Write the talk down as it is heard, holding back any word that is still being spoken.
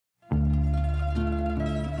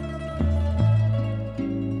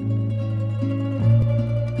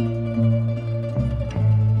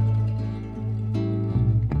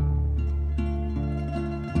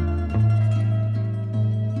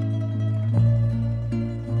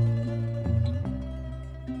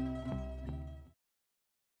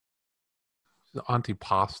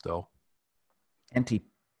Antipasto.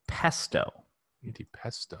 Antipesto.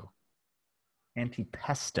 Antipesto.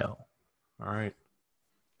 Antipesto. All right.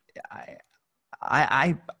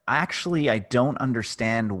 I, I don't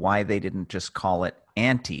understand why they didn't just call it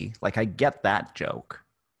auntie. Like I get that joke,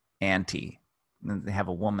 auntie. And then they have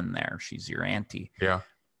a woman there. She's your auntie. Yeah.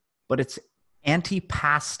 But it's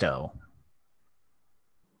antipasto.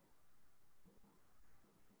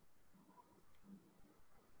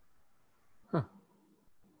 Huh.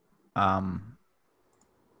 Um,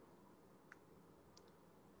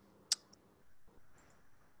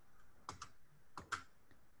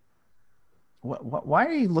 why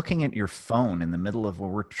are you looking at your phone in the middle of where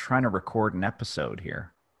we're trying to record an episode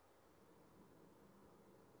here?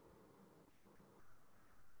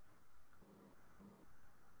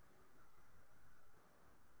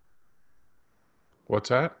 What's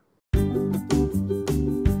that?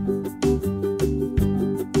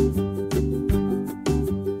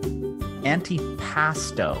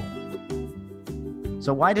 Antipasto.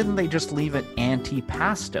 So why didn't they just leave it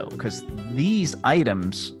antipasto? Because these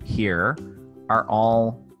items here are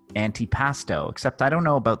all antipasto, except I don't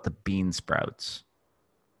know about the bean sprouts.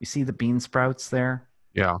 You see the bean sprouts there?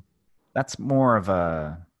 Yeah. That's more of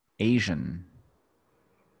a Asian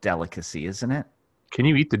delicacy, isn't it? Can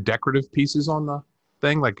you eat the decorative pieces on the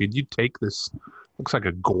thing? Like, could you take this? Looks like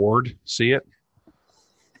a gourd. See it?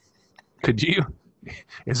 Could you?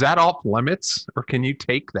 Is that off limits, or can you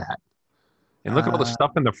take that? And look at all the Uh,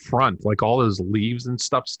 stuff in the front, like all those leaves and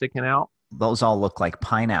stuff sticking out. those all look like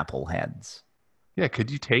pineapple heads. Yeah,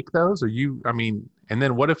 could you take those? Or you, I mean, and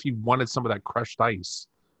then what if you wanted some of that crushed ice?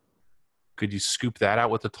 Could you scoop that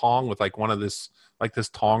out with a tong with like one of this, like this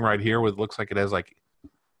tong right here, with looks like it has like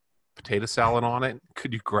potato salad on it?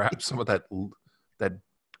 Could you grab some of that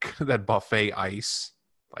that buffet ice?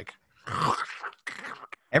 Like,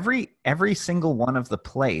 Every single one of the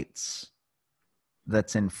plates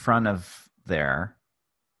that's in front of there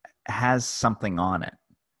has something on it,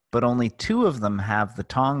 but only two of them have the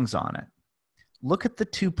tongs on it. Look at the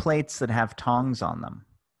two plates that have tongs on them.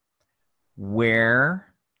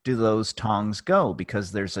 Where do those tongs go?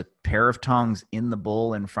 Because there's a pair of tongs in the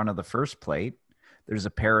bowl in front of the first plate. There's a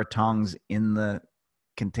pair of tongs in the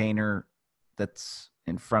container that's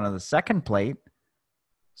in front of the second plate.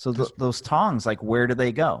 So this those tongs, like, where do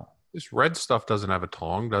they go? this red stuff doesn't have a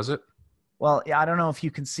tong, does it? Well, I don't know if you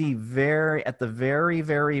can see at the very,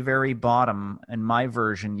 very, very bottom in my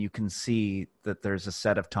version, you can see that there's a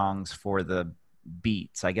set of tongs for the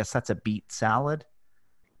beets. I guess that's a beet salad.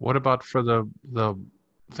 What about for the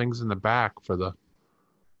things in the back for the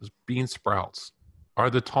those bean sprouts? Are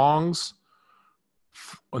the tongs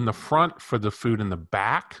on the front for the food in the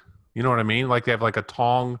back? You know what I mean? Like they have like a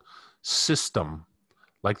tong system.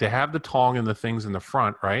 Like they have the tong and the things in the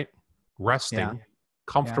front, right? Yeah, Resting, yeah.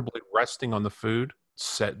 comfortably resting on the food.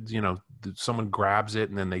 Set, someone grabs it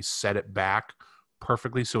and then they set it back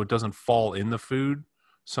perfectly so it doesn't fall in the food.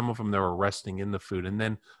 Some of them they were resting in the food, and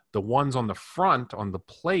then the ones on the front on the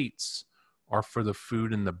plates are for the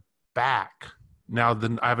food in the back. Now,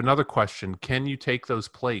 then I have another question. Can you take those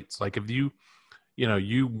plates? Like if you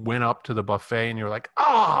went up to the buffet and you're like,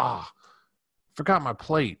 forgot my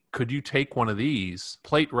plate. Could you take one of these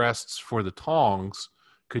plate rests for the tongs?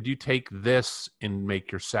 Could you take this and make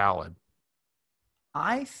your salad?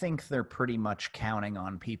 I think they're pretty much counting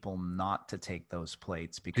on people not to take those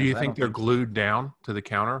plates Do because you I think don't they're think, glued down to the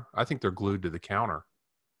counter? I think they're glued to the counter.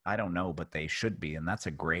 I don't know, but they should be. And that's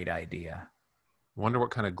a great idea. Wonder what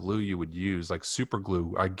kind of glue you would use, like super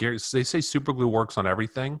glue. I guess they say super glue works on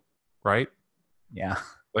everything, right? Yeah.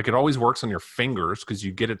 Like it always works on your fingers because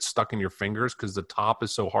you get it stuck in your fingers because the top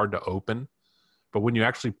is so hard to open. But when you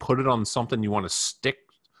actually put it on something you want to stick,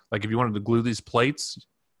 like if you wanted to glue these plates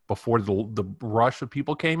before the rush of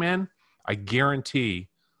people came in, I guarantee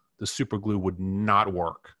the super glue would not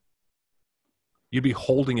work. You'd be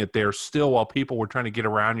holding it there still while people were trying to get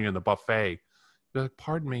around you in the buffet. You're like,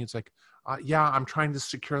 pardon me. It's like, yeah, I'm trying to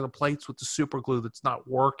secure the plates with the super glue that's not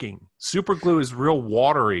working. Super glue is real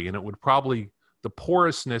watery, and it would probably, the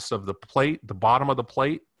porousness of the plate, the bottom of the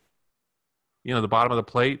plate, the bottom of the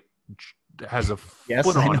plate has a Yes,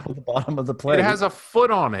 foot I on know it. the bottom of the It plate. has a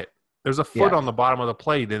foot on it. There's a foot Yeah. on the bottom of the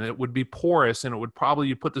plate, and it would be porous, and it would probably,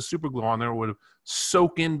 you put the super glue on there, it would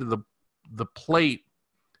soak into the plate,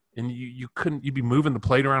 and you couldn't, you'd be moving the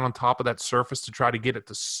plate around on top of that surface to try to get it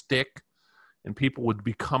to stick, and people would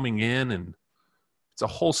be coming in, and it's a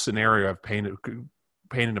whole scenario I've painted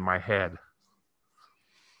in my head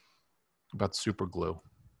about super glue.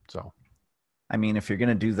 So I mean, if you're going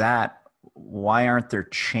to do that, why aren't there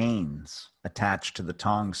chains attached to the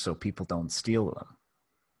tongs so people don't steal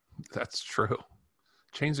them? That's true.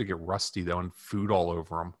 Chains would get rusty though, and food all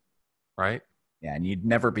over them, right? Yeah, and you'd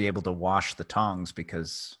never be able to wash the tongs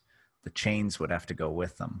because the chains would have to go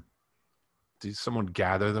with them. Did someone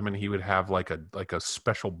gather them, and he would have like a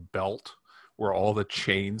special belt where all the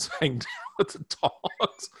chains hang down with the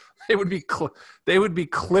tongs? They would be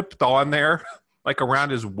clipped on there, like around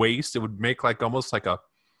his waist. It would make like almost like a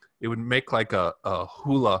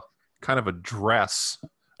hula kind of a dress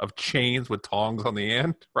of chains with tongs on the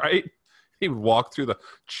end, right? He would walk through the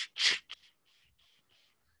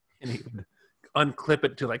and he would unclip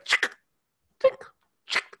it to like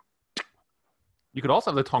you could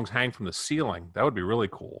also have the tongs hang from the ceiling. That would be really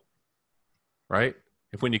cool, right?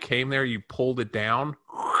 If when you came there, you pulled it down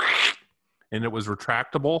and it was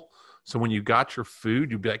retractable. So when you got your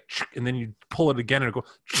food, you'd be like, and then you'd pull it again and it'd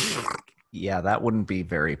go. Yeah, that wouldn't be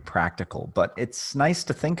very practical, but it's nice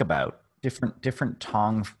to think about different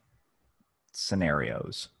tong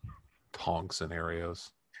scenarios. Tong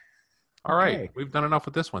scenarios. All Okay. right. We've done enough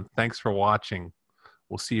with this one. Thanks for watching.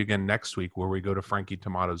 We'll see you again next week where we go to Frankie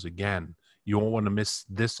Tomatto's again. You won't want to miss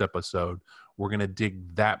this episode. We're going to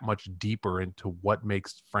dig that much deeper into what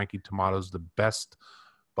makes Frankie Tomatto's the best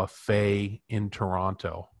buffet in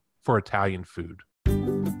Toronto for Italian food.